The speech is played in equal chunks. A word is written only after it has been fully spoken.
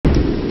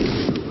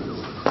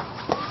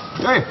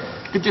Hey,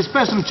 could you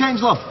spare some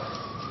change, love?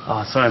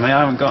 Oh, sorry, mate,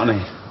 I haven't got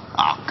any.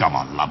 Oh, come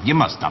on, love. You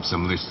must have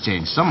some loose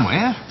change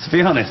somewhere. To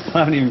be honest, I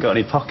haven't even got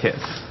any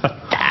pockets.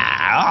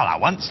 All I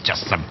want's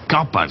just some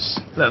coppers.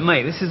 Look,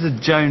 mate, this is a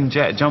Joan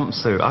Jett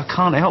jumpsuit. I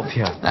can't help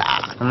you.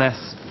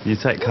 Unless you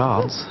take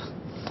cards.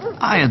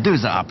 I do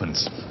as it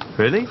happens.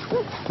 Really?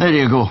 There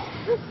you go.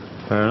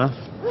 Fair enough.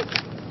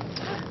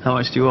 How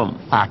much do you want?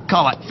 I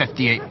call it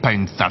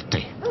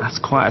 £58.30. That's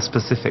quite a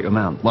specific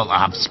amount. Well, I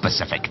have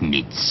specific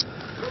needs.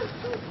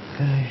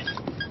 Okay.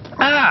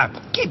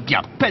 Keep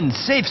your pin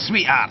safe,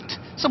 sweetheart.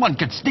 Someone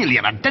could steal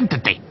your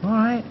identity. All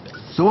right.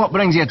 So what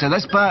brings you to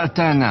this part of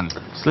town, then?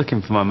 Just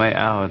looking for my mate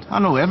Howard. I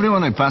know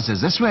everyone who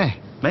passes this way.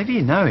 Maybe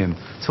you know him.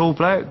 Tall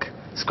bloke,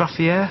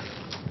 scruffy hair.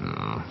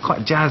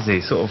 Quite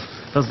jazzy, sort of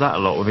does that a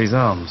lot with his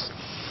arms.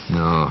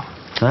 No.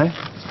 No?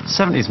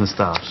 70s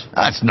moustache.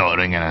 That's not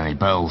ringing any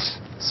bells.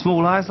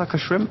 Small eyes like a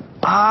shrimp.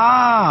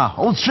 Ah,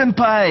 old shrimp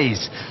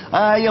eyes.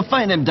 You'll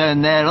find him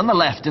down there on the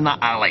left in that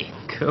alley.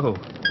 Cool.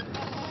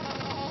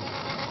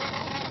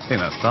 I think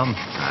that's done.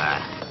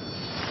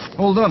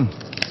 Hold on.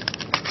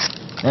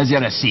 There's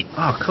your receipt.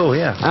 Oh, cool,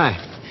 yeah.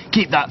 Aye.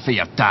 Keep that for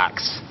your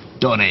tax.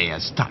 Donny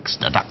is tax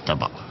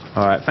deductible.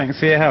 All right, thanks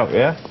for your help,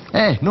 yeah?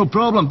 Hey, no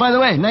problem. By the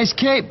way, nice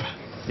cape.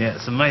 Yeah,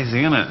 it's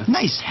amazing, isn't it?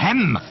 Nice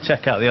hem.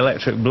 Check out the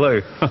electric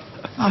blue.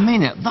 I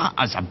mean it, that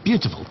is a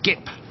beautiful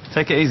cape.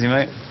 Take it easy,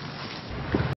 mate.